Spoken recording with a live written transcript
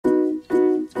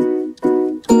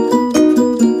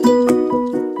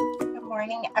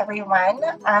everyone.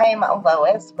 I'm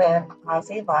Lois with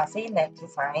Aussie Lossy Knit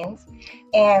Designs,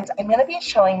 and I'm going to be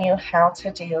showing you how to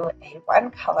do a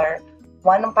one-color,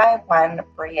 1x1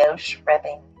 brioche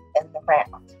ribbing in the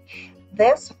round.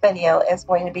 This video is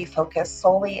going to be focused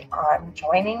solely on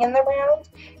joining in the round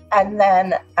and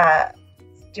then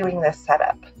doing the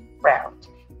setup round.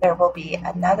 There will be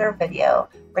another video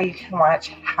where you can watch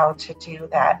how to do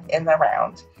that in the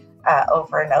round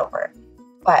over and over.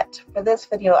 But for this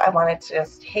video, I wanted to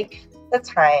just take the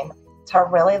time to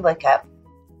really look at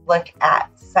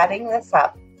setting this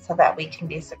up so that we can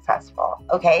be successful.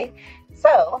 Okay,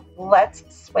 so let's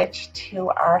switch to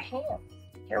our hands.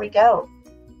 Here we go.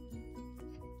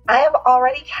 I have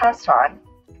already cast on.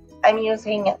 I'm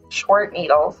using short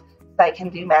needles so I can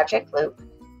do magic loop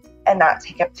and not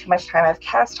take up too much time. I've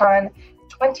cast on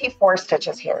 24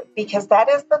 stitches here because that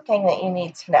is the thing that you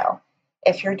need to know.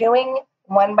 If you're doing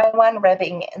 1x1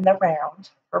 ribbing in the round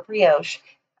for brioche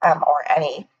or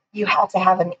any, you have to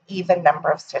have an even number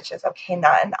of stitches, okay,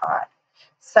 not an odd.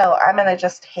 So I'm going to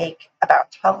just take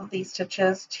about 12 of these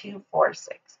stitches, 2, 4,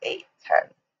 6, 8, 10,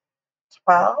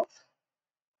 12,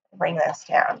 bring this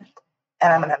down,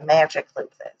 and I'm going to magic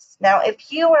loop this. Now,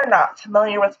 if you are not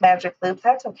familiar with magic loop,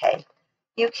 that's okay.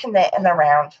 You can knit in the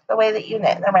round the way that you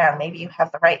knit in the round. Maybe you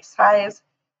have the right size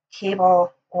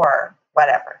cable or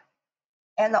whatever.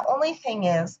 And the only thing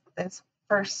is this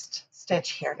first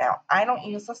stitch here. Now, I don't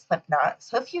use a slip knot,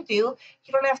 so if you do,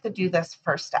 you don't have to do this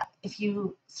first step. If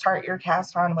you start your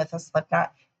cast on with a slip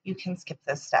knot, you can skip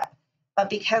this step.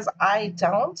 But because I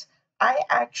don't, I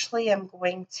actually am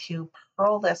going to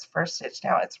purl this first stitch.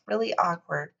 Now, it's really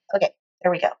awkward. Okay,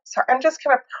 there we go. So I'm just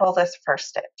going to purl this first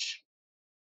stitch,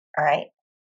 all right,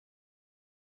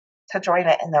 to join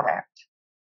it in the round.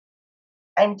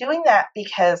 I'm doing that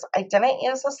because I didn't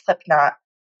use a slip knot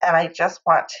and I just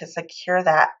want to secure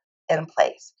that in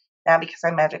place. Now, because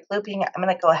I'm magic looping, I'm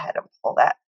going to go ahead and pull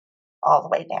that all the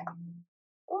way down.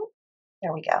 Ooh,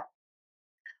 there we go.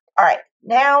 All right,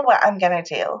 now what I'm going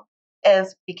to do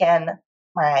is begin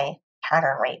my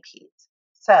pattern repeat.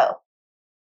 So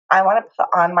I want to put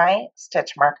on my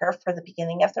stitch marker for the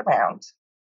beginning of the round.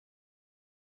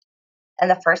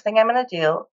 And the first thing I'm going to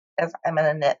do is I'm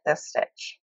going to knit this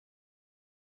stitch.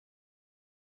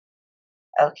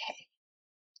 Okay,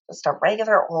 just a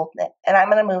regular old knit. And I'm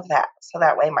going to move that so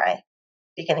that way my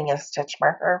beginning of stitch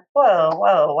marker.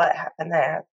 Whoa, what happened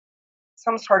there?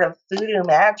 Some sort of voodoo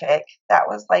magic. That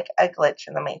was like a glitch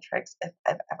in the Matrix if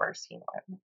I've ever seen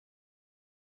one.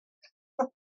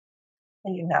 I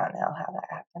do not know how that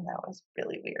happened. That was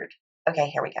really weird. Okay,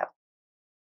 here we go.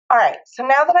 All right, so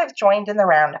now that I've joined in the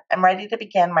round, I'm ready to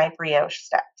begin my brioche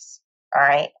steps. All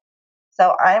right,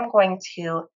 so I'm going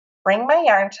to bring my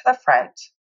yarn to the front,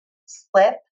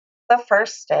 slip the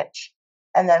first stitch,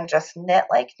 and then just knit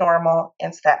like normal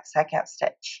into that second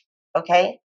stitch.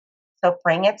 Okay, so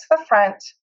bring it to the front,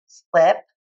 slip,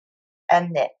 and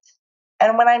knit.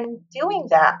 And when I'm doing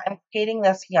that, I'm creating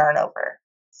this yarn over.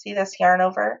 See this yarn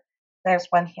over? There's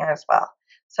one here as well.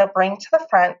 So bring to the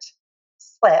front,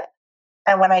 slip,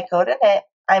 and when I go to knit,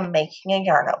 I'm making a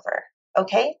yarn over.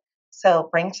 Okay, so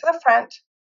bring to the front,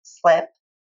 slip,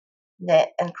 knit,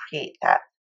 and create that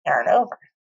yarn over.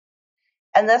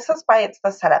 And this is why it's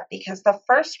the setup, because the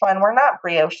first one, we're not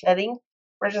brioche knitting,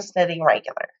 we're just knitting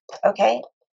regular. Okay,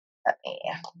 let me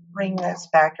bring this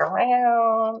back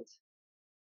around.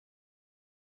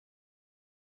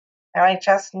 Now I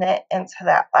just knit into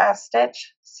that last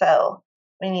stitch, so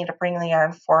we need to bring the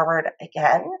yarn forward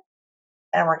again,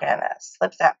 and we're going to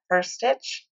slip that first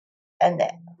stitch and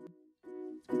knit.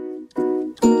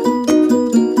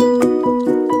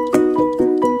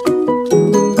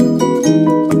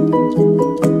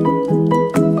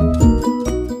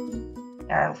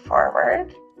 Yarn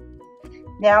forward.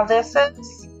 Now this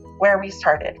is where we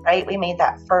started, right? We made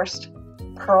that first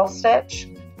purl stitch,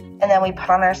 and then we put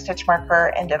on our stitch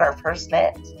marker and did our first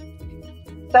knit.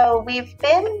 So we've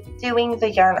been doing the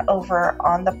yarn over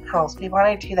on the purls. We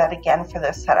want to do that again for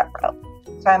this setup row.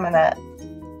 So I'm going to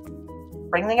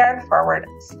bring the yarn forward,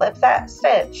 slip that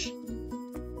stitch,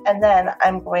 and then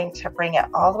I'm going to bring it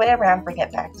all the way around, bring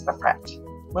it back to the front.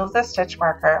 Move the stitch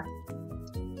marker,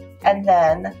 and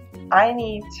then I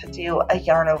need to do a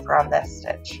yarn over on this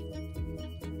stitch.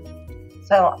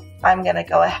 So I'm going to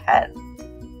go ahead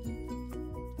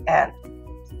and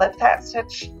slip that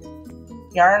stitch,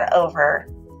 yarn over,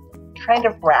 kind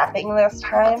of wrapping this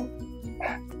time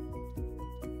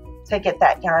to get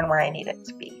that yarn where I need it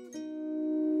to be.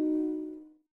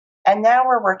 And now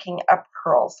we're working a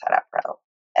purl setup row.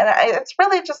 And it's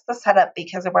really just the setup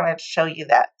because I wanted to show you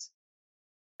that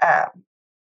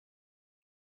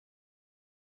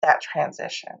that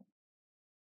transition.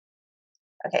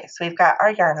 Okay, so we've got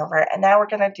our yarn over, and now we're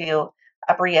going to do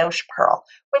a brioche purl,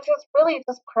 which is really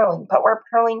just purling, but we're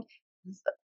purling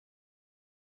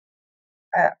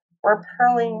uh,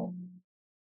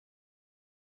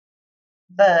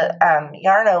 the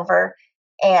yarn over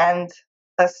and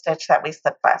the stitch that we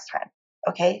slipped last time.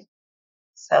 Okay,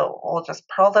 so we'll just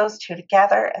purl those two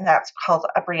together, and that's called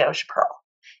a brioche purl.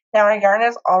 Now our yarn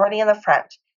is already in the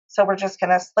front, so we're just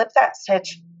going to slip that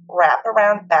stitch, wrap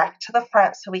around back to the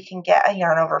front so we can get a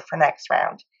yarn over for next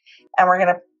round. And we're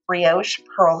going to brioche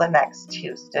purl the next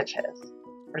two stitches.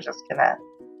 We're just going to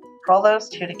purl those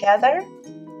two together.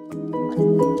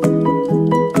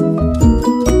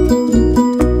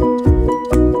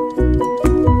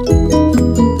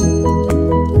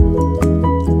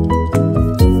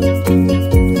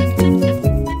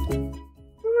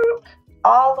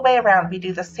 All the way around, we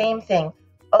do the same thing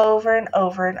over and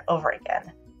over and over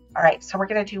again. All right, so we're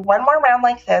going to do one more round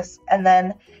like this, and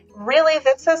then really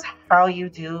this is how you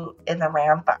do in the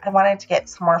round, but I wanted to get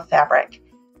some more fabric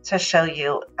to show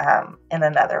you in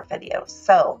another video.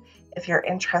 So if you're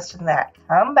interested in that,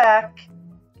 come back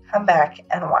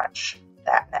and watch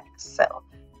that next. So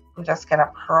I'm just going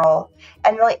to purl,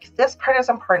 and like this part is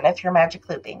important if you're magic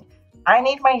looping. I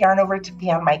need my yarn over to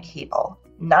be on my cable,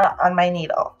 not on my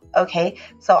needle. Okay,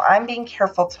 so I'm being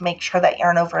careful to make sure that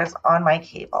yarn over is on my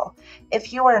cable.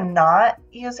 If you are not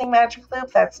using magic loop,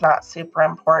 that's not super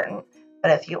important,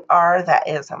 but if you are, that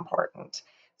is important.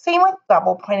 Same with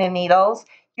double pointed needles.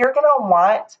 You're going to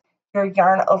want your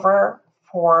yarn over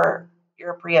for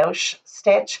your brioche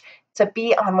stitch to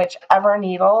be on whichever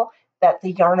needle that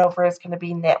the yarn over is going to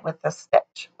be knit with the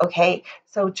stitch. Okay,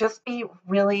 so just be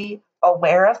really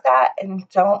aware of that, and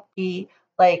don't be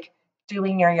like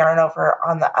doing your yarn over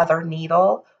on the other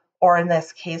needle, or in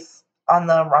this case on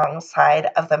the wrong side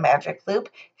of the magic loop,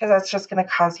 because that's just going to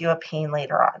cause you a pain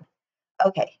later on.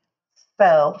 Okay,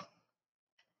 so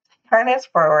yarn is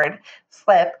forward,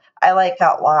 slip. I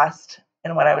got lost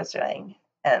in what I was doing,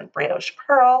 and brioche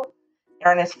purl.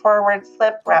 Yarn is forward,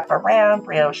 slip, wrap around,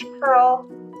 brioche purl.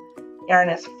 Yarn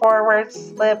is forward,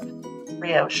 slip,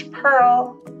 brioche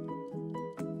purl.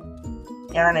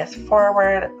 Yarn is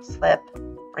forward, slip,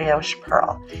 brioche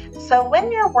purl. So when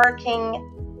you're working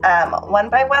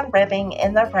 1x1 ribbing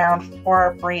in the round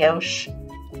for brioche,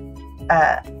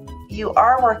 you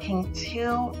are working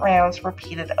 2 rounds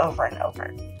repeated over and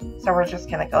over. So we're just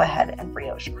going to go ahead and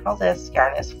brioche purl this.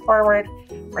 Yarn is forward,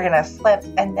 we're going to slip,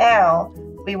 and now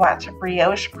we want to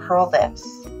brioche purl this.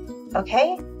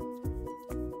 Okay,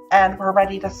 and we're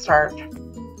ready to start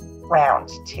round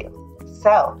 2.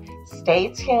 So stay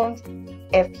tuned.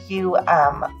 If you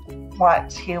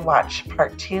want to watch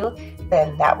part 2,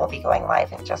 then that will be going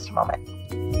live in just a moment.